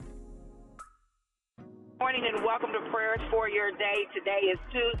Morning and welcome to Prayers for Your Day. Today is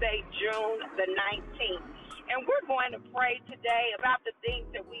Tuesday, June the 19th. And we're going to pray today about the things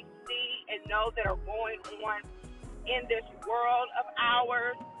that we see and know that are going on in this world of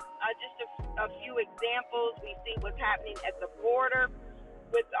ours. Just a few examples. We see what's happening at the border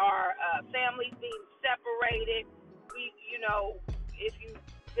with our families being separated. If you've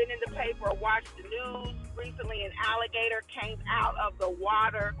been in the paper or watched the news, recently an alligator came out of the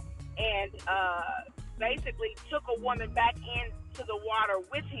water and basically took a woman back into the water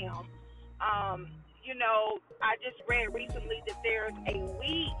with him. I just read recently that there's a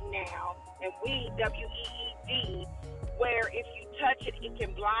weed now, and weed, W-E-E-D, where if you touch it, it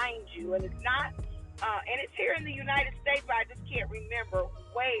can blind you. And it's not, and it's here in the United States, but I just can't remember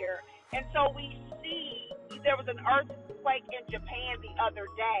where. And so we see there was an earthquake in Japan the other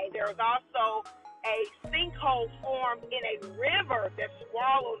day. There was also a sinkhole formed in a river that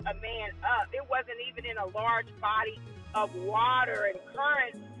swallowed a man up. It wasn't even in a large body of water and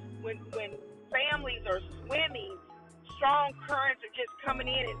currents. When families are swimming, strong currents are just coming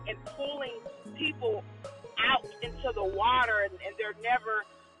in and pulling people out into the water, and they're never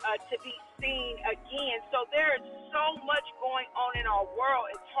to be seen again. So there is so much going on in our world.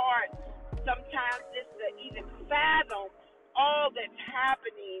 It's hard sometimes just to even fathom all that's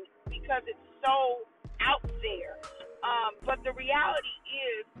happening because it's so out there. But the reality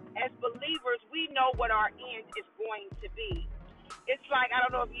is, as believers, we know what our end is going to be. It's like, I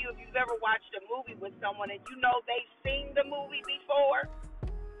don't know if you've ever watched a movie with someone and you know they've seen the movie before,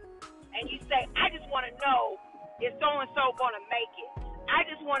 and you say, I just want to know, is so-and-so going to make it? I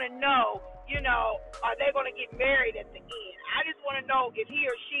just want to know, are they going to get married at the end? I just want to know if he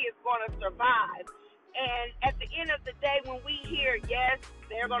or she is going to survive. And at the end of the day, when we hear, yes,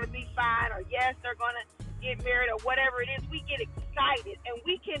 they're going to be fine, or yes, they're going to get married, or whatever it is, we get excited. And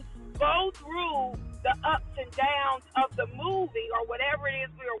we can go through the ups and downs of the movie or whatever it is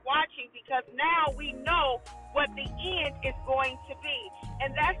we are watching, because now we know what the end is going to be.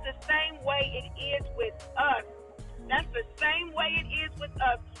 And that's the same way it is with us. That's the same way it is with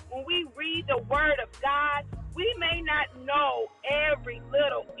us. When we read the Word of God, we may not know every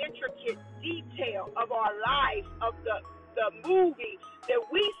little intricate detail of our life, of the movie that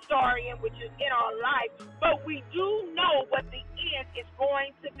we star in, which is in our life, but we do know what the end is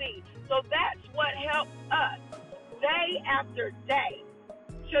going to be. So that's what helps us day after day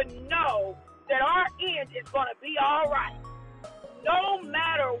to know that our end is going to be all right. No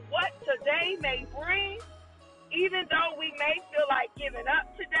matter what today may bring, even though we may feel like giving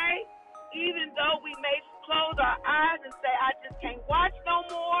up today, even though we may close our eyes and say, I just can't watch no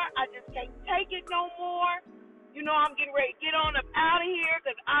more, I just can't take it no more, I'm getting ready to get on up out of here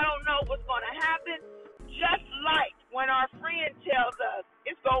because I don't know what's going to happen. Just like when our friend tells us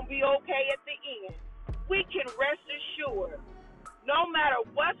it's going to be okay at the end, we can rest assured, no matter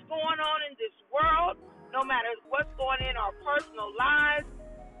what's going on in this world, no matter what's going on in our personal lives,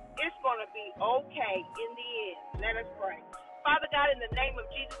 it's going to be okay in the end. Let us pray. Father God, in the name of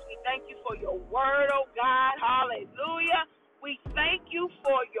Jesus, we thank you for your word, oh God. Hallelujah. We thank you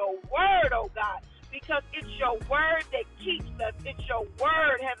for your word, oh God, because it's your word that keeps us. It's your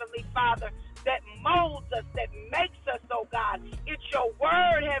word, Heavenly Father, that molds us, that makes us, oh God. It's your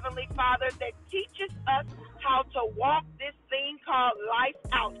word, Heavenly Father, that teaches us how to walk this thing called life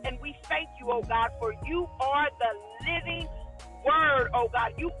out. And we thank you, oh God, for you are the living word, oh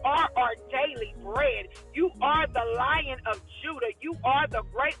God. You are our daily bread. You are the Lion of Judah. You are the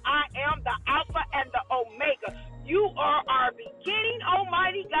great I am, the Alpha and the Omega. You are our beginning,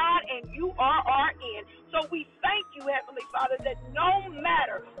 Almighty God, and you are our end. So we thank you, Heavenly Father, that no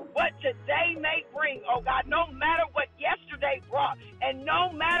matter what today may bring, oh God, no matter what yesterday brought, and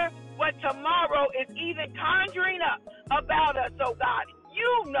no matter what tomorrow is even conjuring up about us, oh God,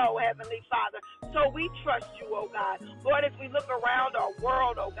 you know, Heavenly Father. So we trust you, oh God. Lord, as we look around our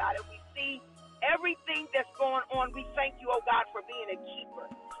world, oh God, and we see everything that's going on, we thank you, oh God, for being a keeper.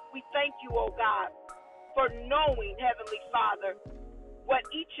 We thank you, oh God, for knowing, Heavenly Father, what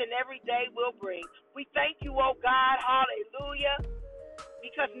each and every day will bring. We thank you, oh God, hallelujah,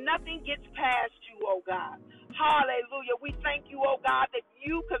 because nothing gets past you, oh God. Hallelujah. We thank you, oh God, that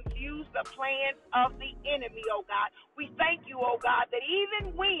you confuse the plans of the enemy, oh God. We thank you, oh God, that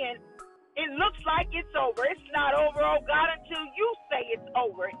even when it looks like it's over, it's not over, oh God, until you say it's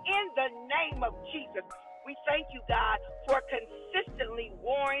over. In the name of Jesus, we thank you, God, for consistently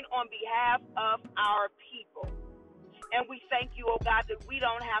warring on behalf of our people. And we thank you, oh God, that we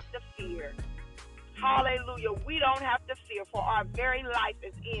don't have to fear. Hallelujah. We don't have to fear, for our very life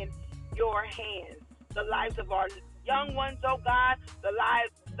is in your hands. The lives of our young ones, oh God, the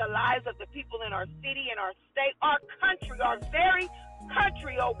lives the lives of the people in our city, in our state, our country, our very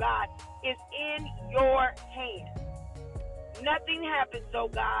country, oh God, is in your hands. Nothing happens, oh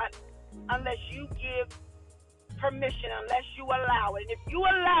God, unless you give permission, unless you allow it. And if you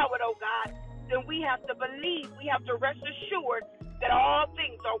allow it, oh God, then we have to believe, we have to rest assured that all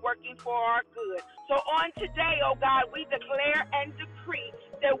things are working for our good. So on today, oh God, we declare and decree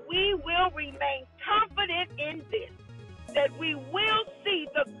that we will remain confident in this, that we will see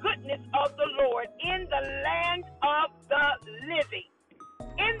the goodness of the Lord in the land of the living.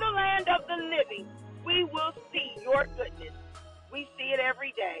 In the land of the living, we will see your goodness. We see it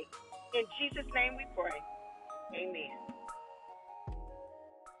every day. In Jesus' name we pray. Amen.